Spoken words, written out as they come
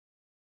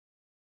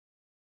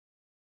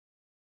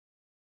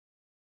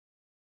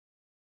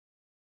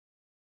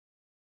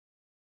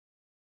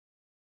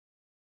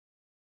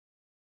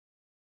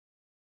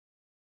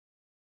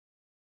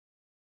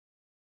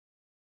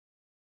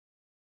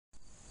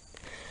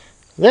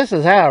This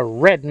is how a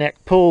redneck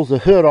pulls the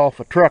hood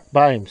off a truck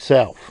by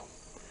himself.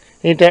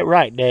 Ain't that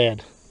right,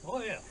 Dad? Oh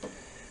yeah.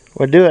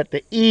 We'll do it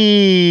the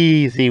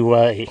easy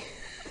way.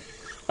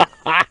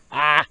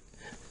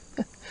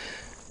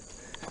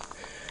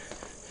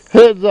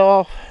 Hood's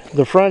off.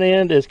 The front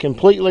end is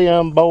completely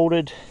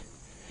unbolted.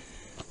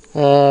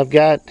 I've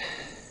got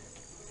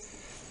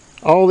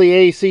all the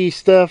AC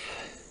stuff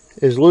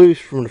is loose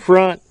from the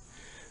front.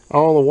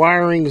 All the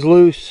wiring's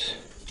loose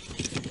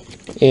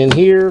in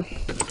here.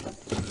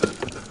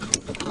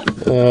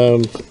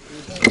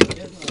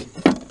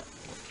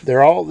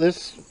 They're all,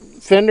 this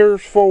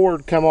fenders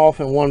forward come off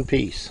in one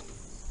piece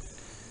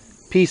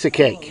of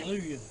cake.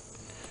 Hallelujah.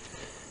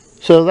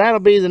 So that'll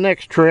be the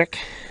next trick.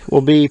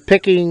 We'll be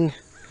picking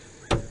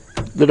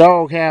the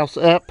doghouse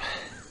up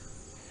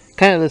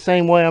kind of the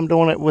same way I'm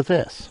doing it with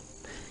this.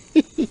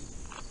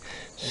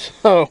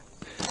 So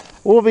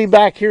we'll be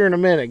back here in a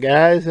minute,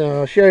 guys, and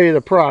I'll show you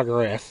the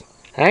progress.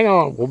 Hang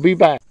on, we'll be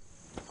back.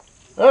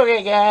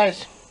 Okay,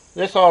 guys,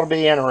 this ought to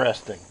be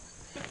interesting.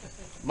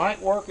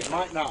 Might work, it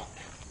might not.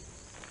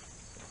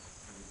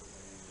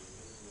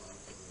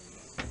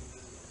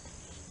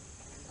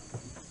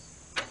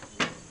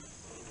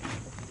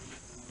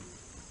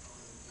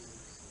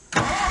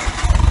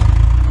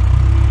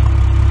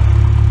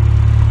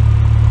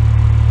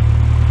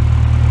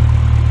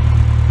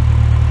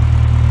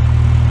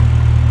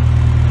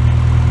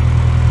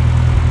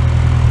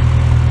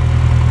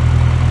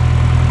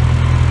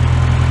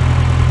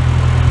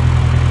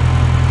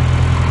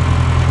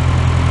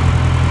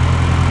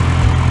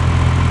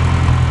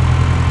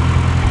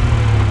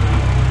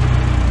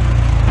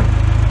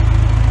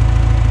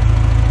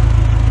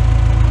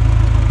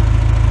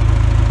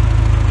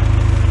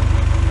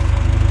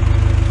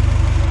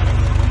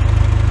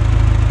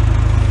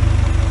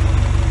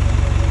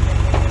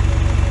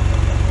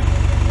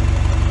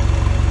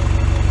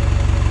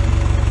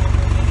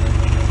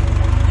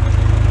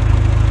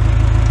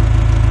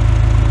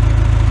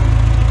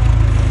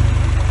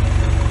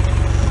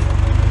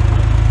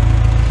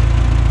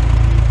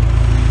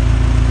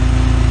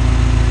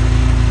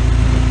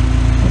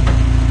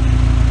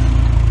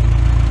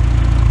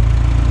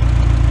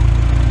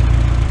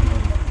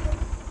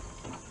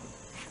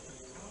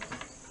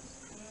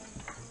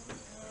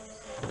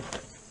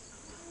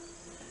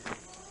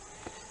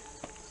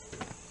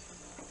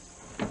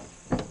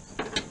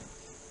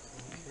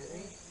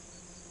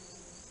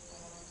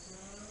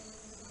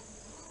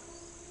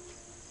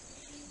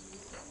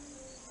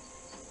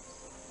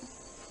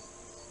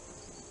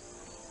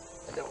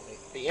 Don't need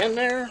to be in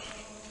there.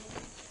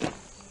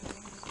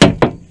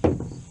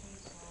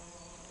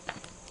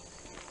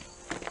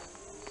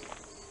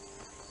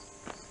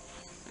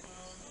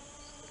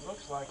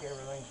 Looks like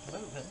everything's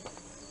moving.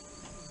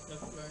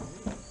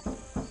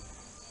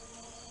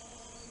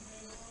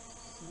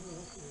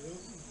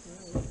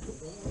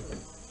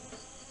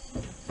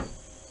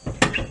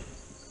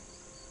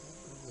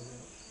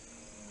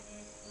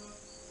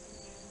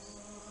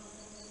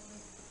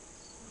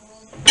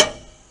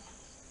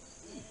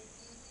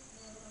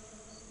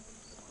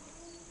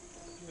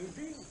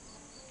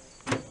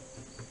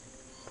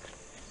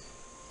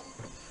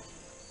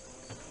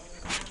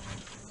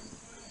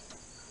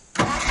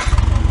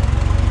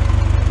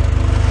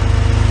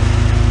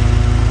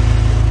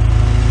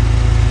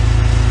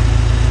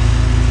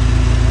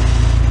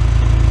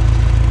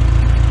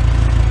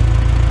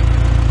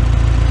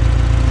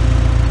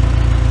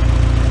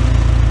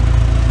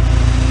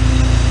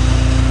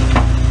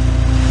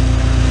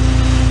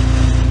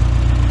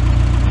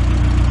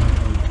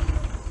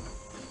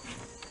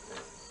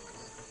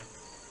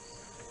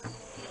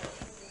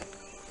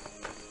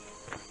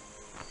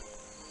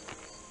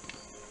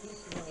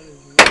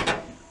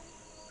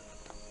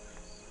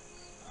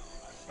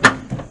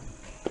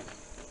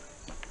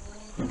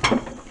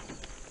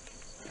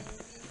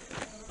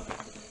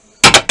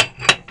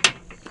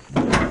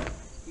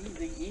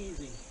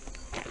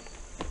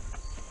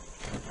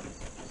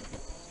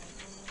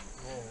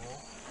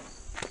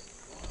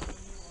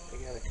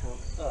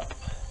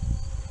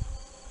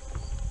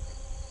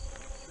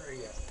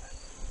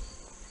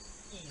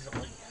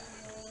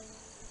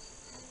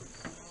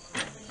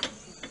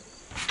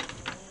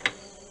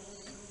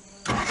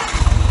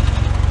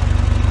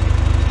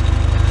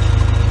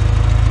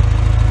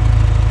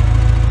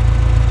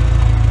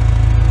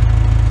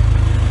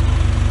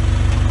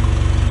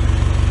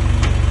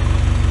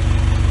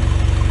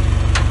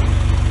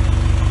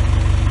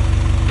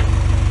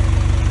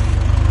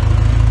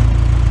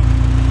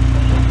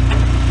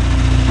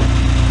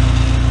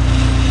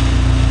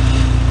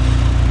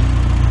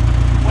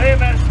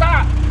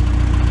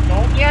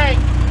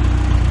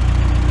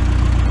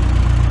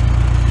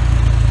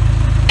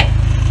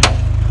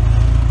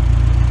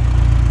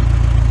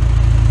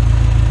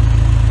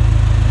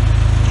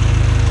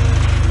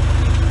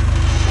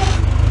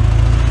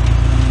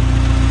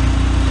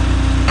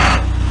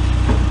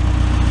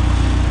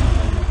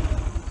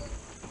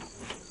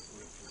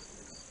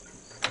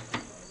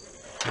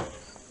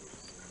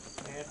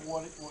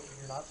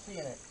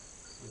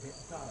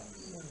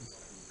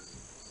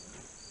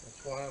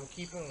 That's why I'm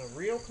keeping a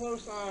real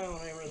close eye on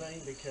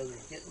everything, because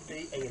it's getting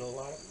to be a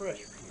lot of pressure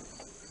here.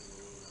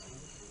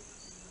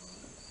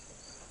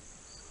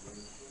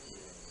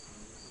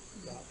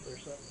 Stop,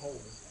 there's something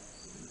holding.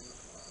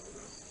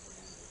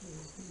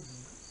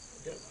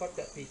 Fuck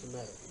that piece of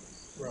metal.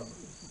 Rubber.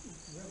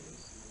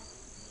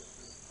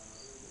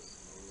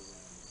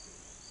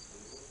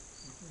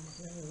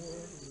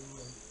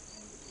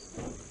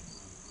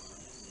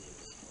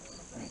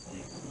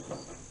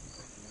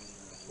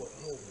 That's what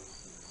holds it.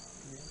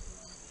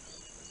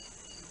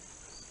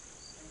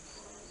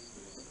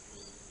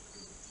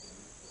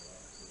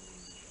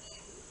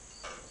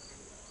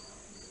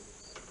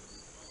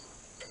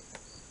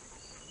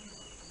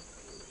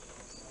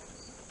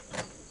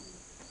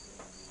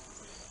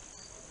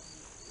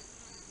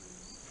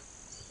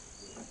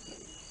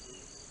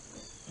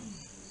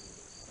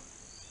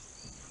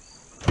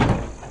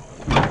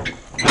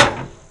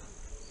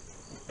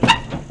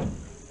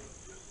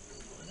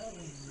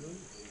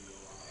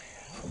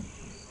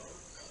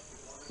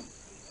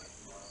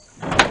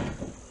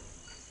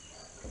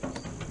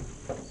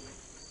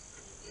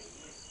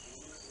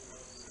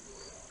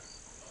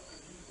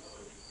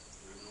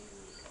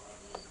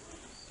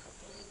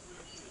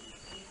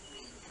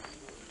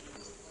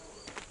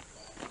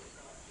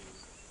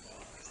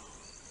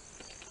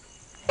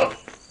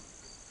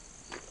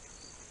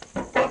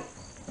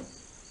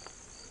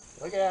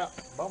 Look out,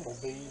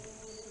 bumblebee.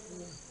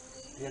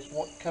 Just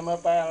want to come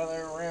up out of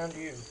there around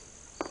you.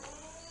 Well,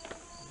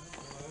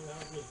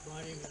 I'll just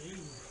bite him and eat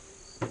him.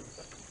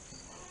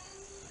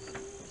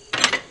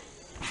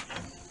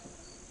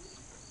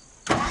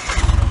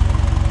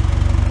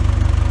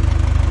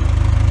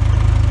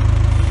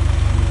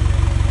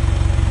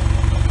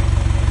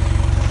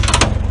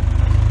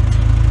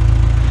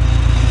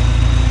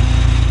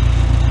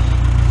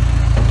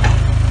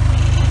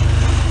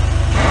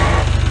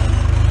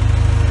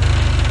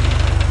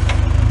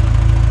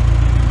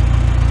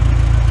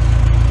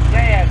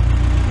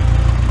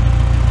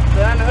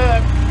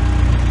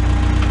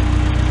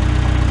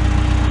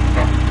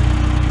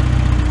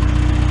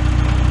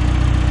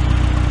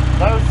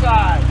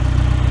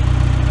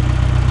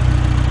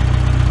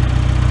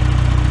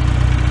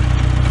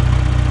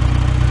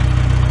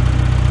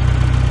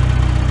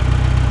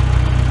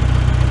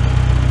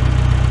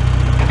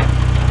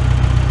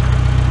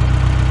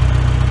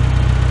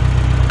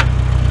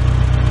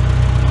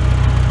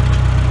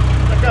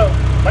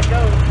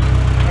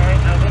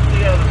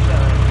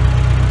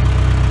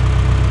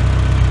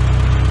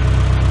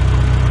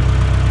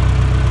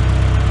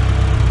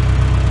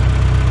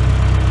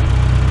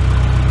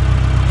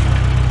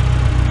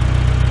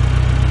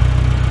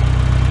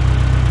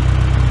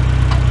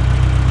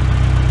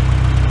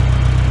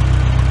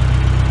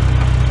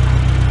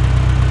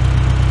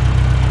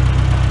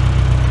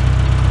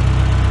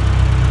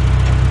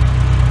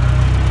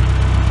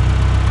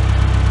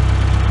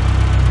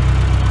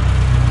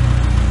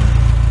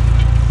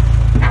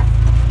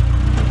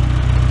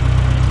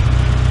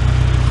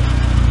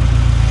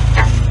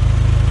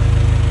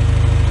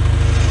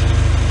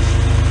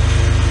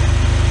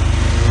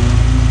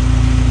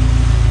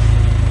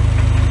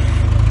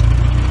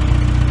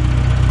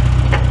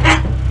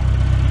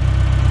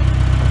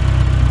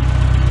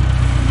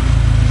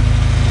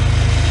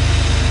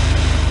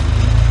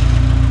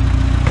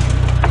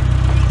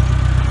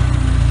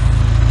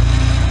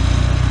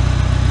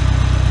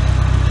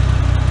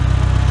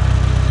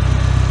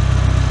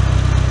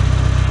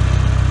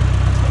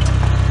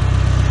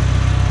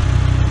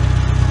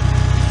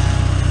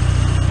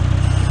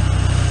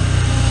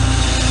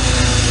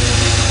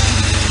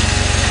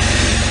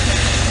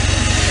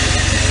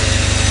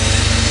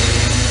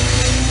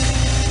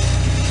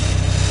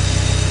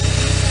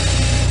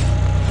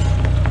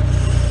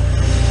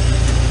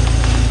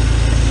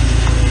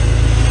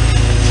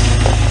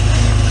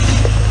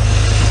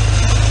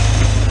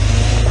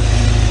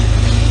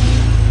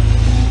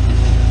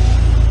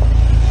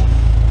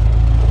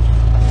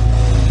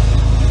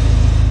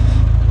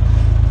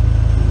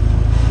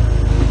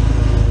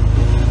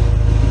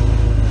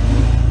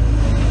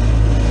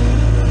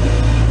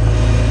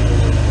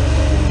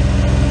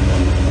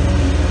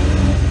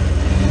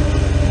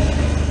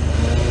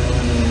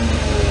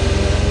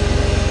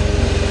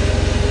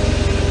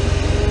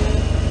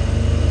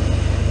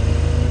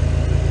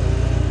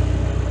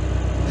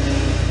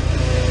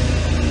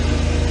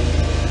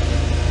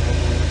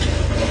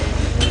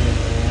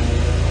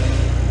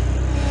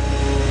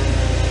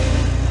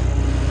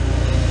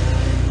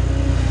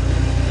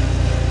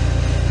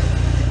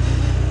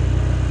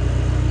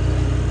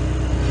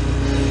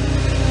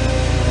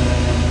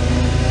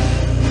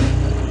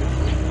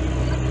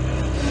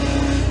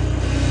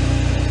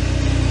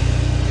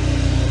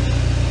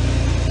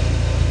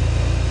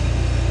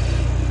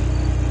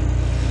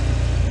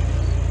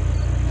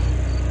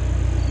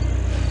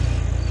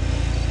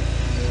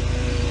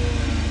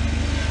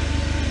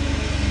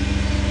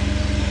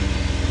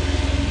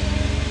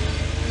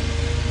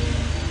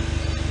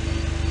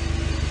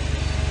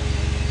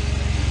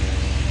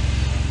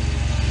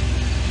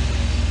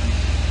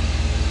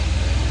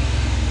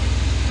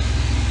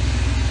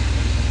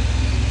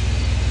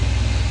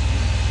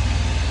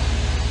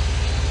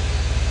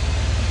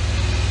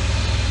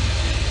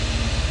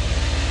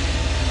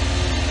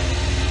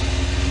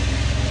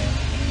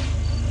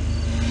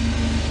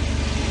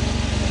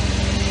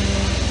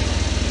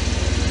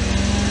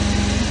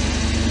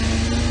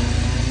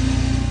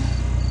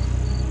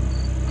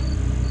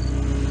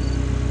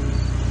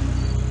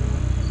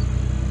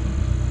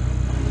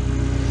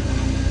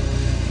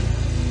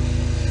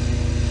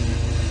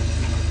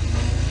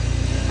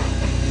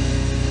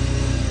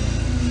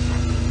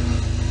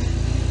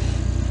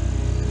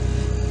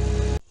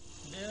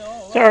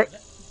 Sorry.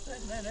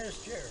 Sitting in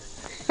this chair.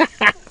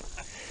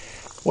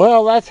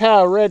 Well, that's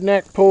how a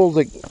redneck pulls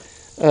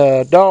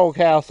a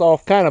doghouse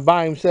off kind of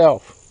by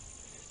himself.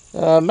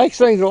 Makes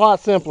things a lot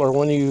simpler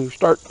when you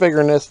start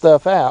figuring this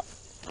stuff out.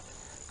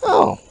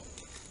 Oh.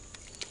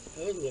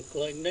 Those look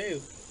like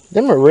new.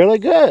 Them are really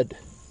good.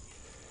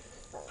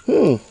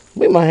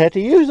 We might have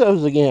to use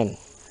those again.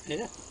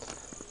 Yeah.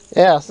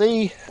 Yeah,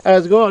 see, I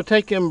was going to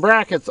take them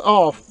brackets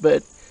off,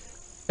 but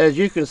as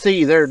you can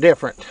see, they're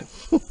different.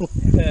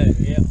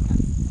 Yeah.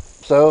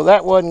 So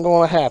that wasn't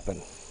going to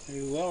happen.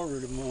 You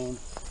welded them on.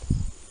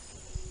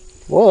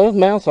 Well, those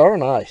mounts are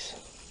nice.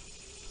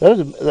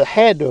 Those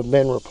had to have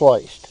been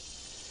replaced.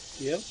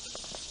 Yep.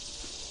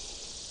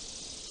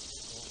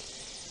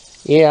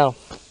 Yeah.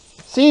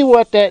 See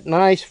what that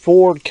nice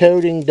Ford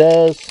coating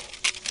does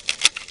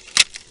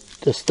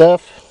to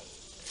stuff?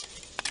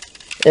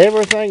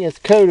 Everything is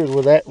coated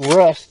with that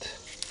rust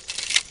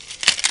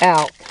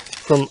out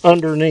from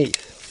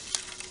underneath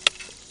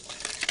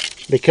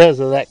because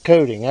of that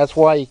coating. That's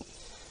why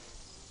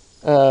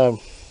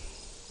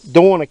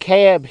doing a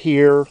cab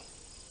here,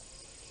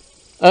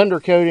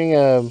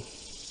 undercoating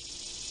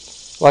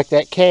like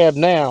that cab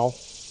now,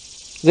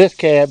 this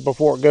cab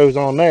before it goes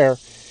on there,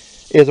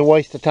 is a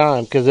waste of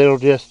time because it'll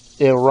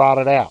rot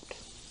it out.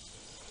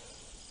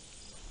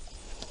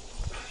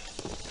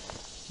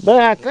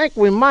 But I think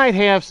we might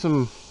have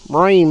some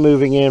rain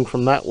moving in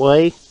from that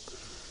way.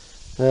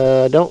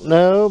 Don't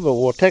know, but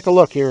we'll take a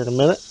look here in a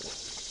minute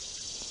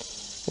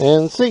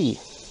and see.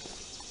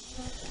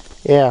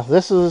 Yeah,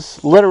 this is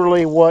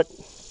literally what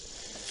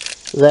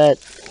that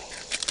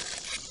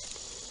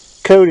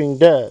coating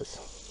does.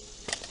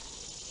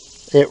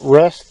 It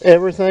rusts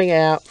everything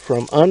out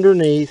from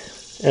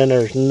underneath, and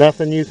there's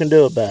nothing you can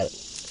do about it.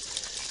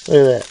 Look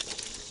at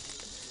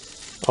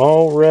that.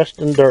 All rust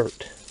and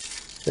dirt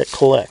that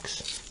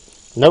collects.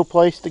 No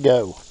place to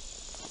go.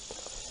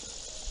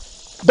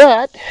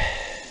 But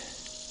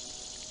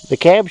the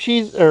cab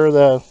sheet or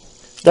the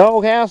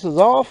doghouse is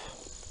off,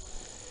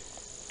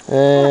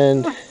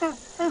 and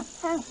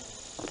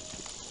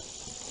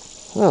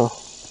oh,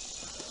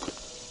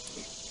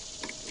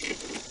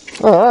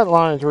 that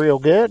line's real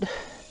good.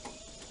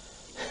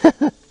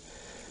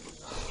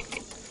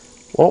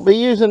 Won't be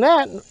using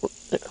that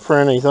for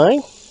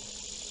anything. Must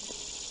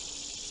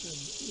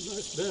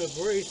have been a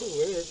brace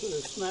over there, could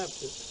have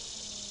snapped it.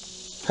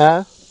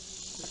 Huh?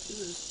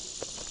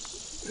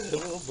 A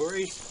little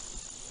brace.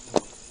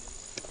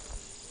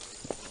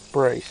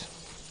 Brace.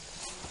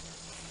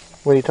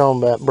 What are you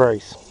talking about,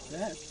 brace?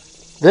 That.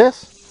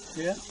 This?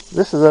 Yeah.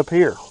 This is up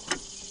here.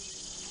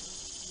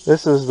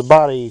 This is the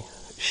body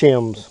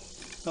shims.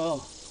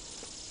 Oh.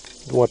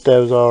 What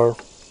those are.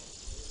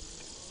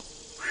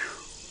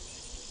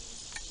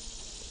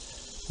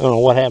 I don't know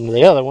what happened to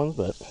the other ones,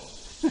 but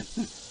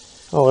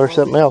oh, there's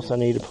something else I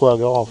need to plug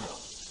off.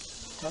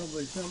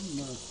 Probably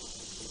something.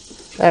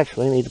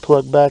 Actually, I need to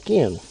plug back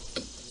in.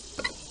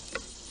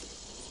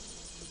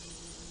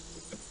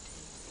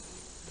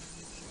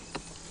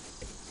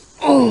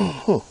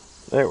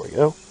 There we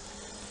go.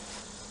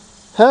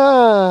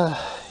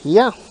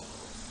 Yeah.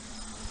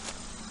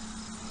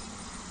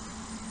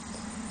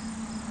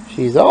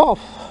 She's off.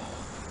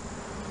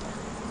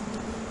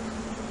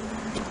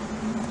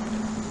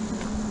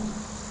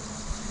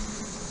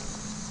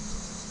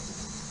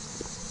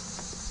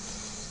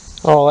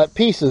 Oh, that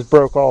piece is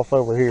broke off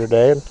over here,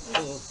 Dad.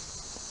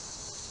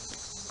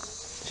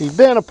 She's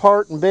been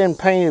apart and been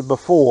painted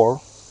before.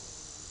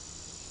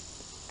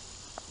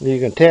 You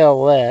can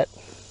tell that.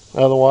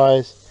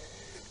 Otherwise,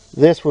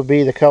 this would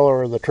be the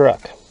color of the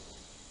truck.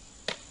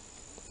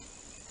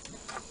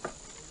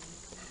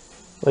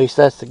 At least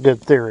that's the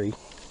good theory.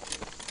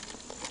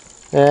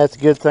 And that's a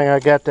good thing I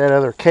got that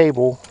other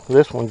cable.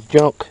 This one's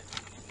junk.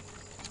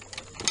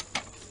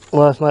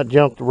 Well, it's not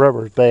junk, the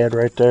rubber's bad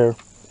right there.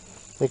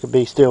 It could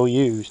be still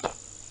used.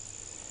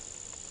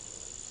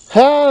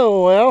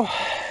 Oh, well.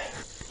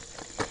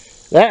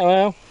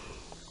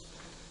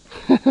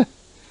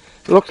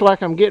 Looks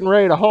like I'm getting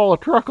ready to haul a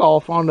truck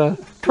off on the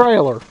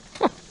trailer.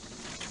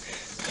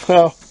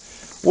 So,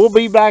 we'll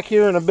be back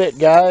here in a bit,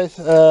 guys.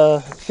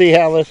 See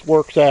how this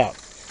works out.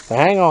 So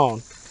hang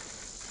on.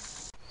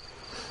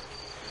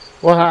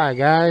 Well, hi,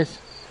 guys.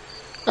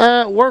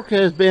 Work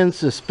has been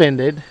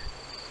suspended.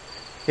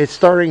 It's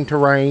starting to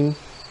rain.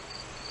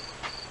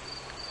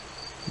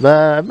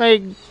 But I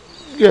made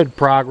good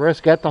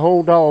progress. Got the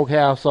whole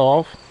doghouse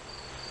off.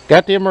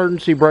 Got the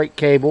emergency brake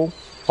cable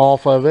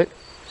off of it.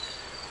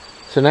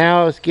 So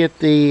now let's get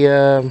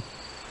the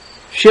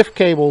shift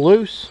cable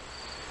loose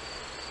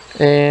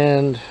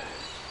and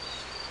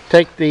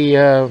take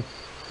the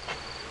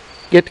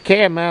get the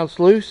cab mounts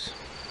loose,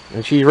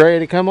 and she's ready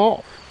to come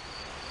off.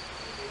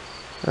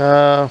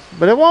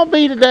 But it won't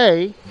be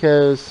today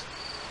because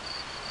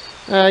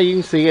you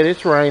can see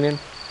it's raining.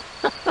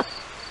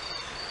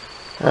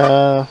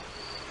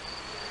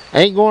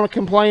 Ain't going to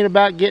complain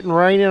about getting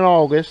rain in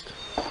August,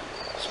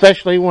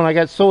 especially when I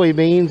got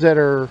soybeans that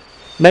are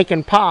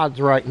making pods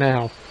right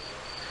now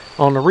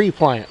on the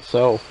replant,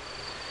 so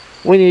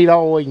we need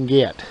all we can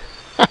get.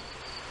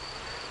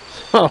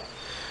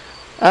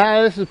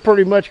 This is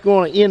pretty much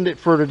going to end it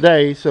for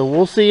today, so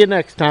we'll see you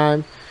next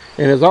time.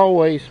 And as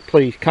always,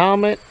 please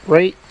comment,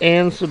 rate,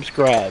 and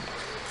subscribe.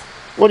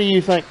 What do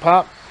you think,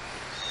 Pop?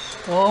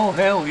 Oh,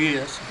 hell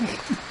yes.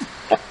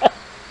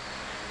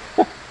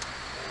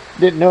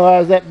 Didn't know I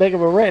was that big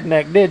of a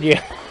redneck, did you?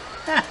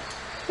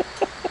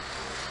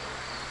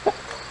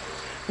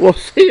 We'll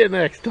see you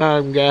next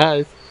time,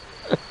 guys.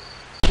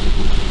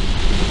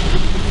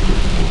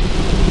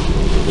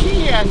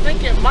 Gee, I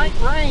think it might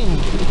rain.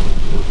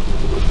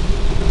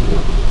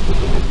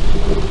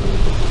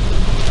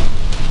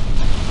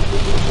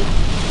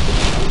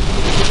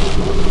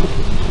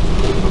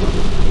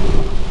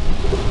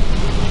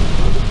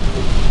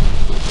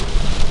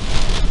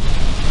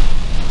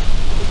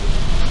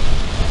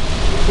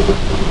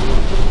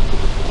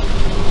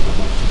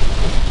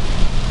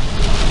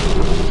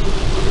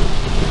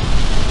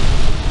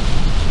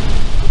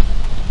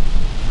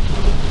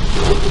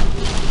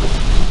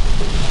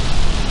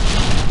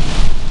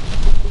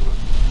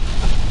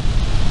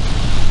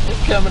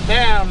 Coming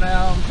down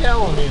now, I'm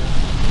telling you.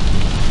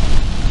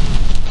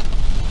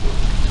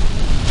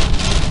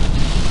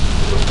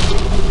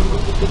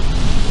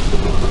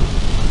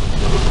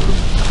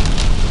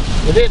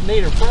 We didn't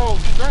need a frog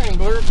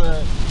strangler,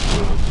 but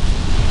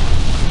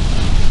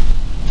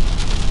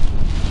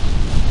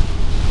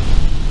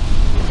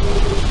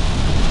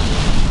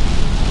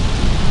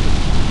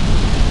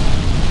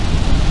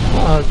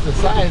oh, it's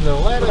decided to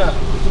let up.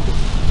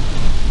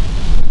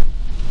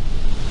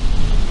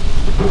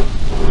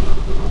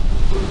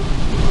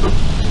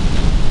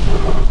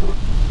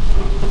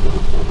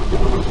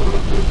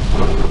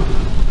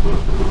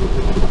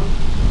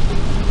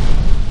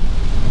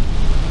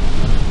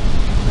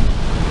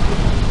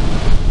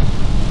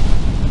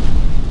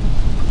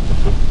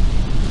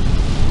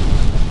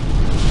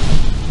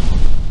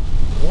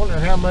 Wonder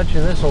how much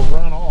of this will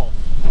run off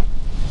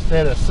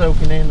instead of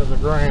soaking into the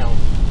ground.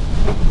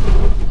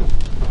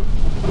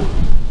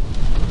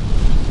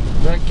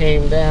 That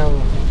came down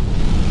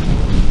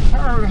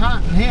hard,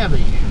 hot, and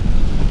heavy.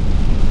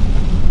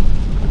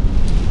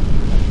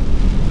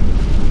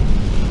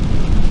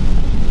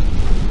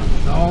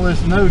 All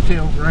this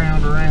no-till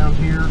ground around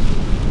here,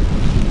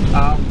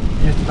 I'll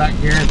just about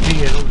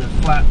guarantee it'll just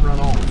flat run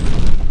off.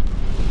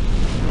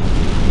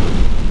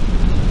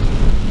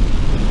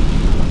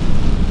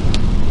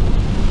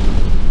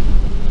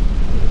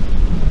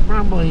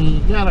 Probably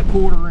got a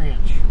 1/4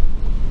 inch,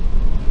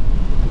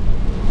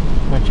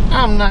 which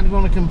I'm not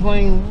going to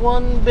complain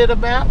one bit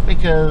about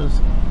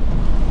because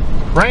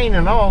rain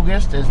in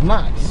August is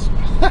nice.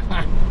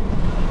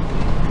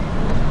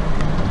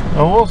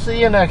 Well, we'll see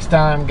you next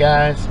time,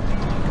 guys.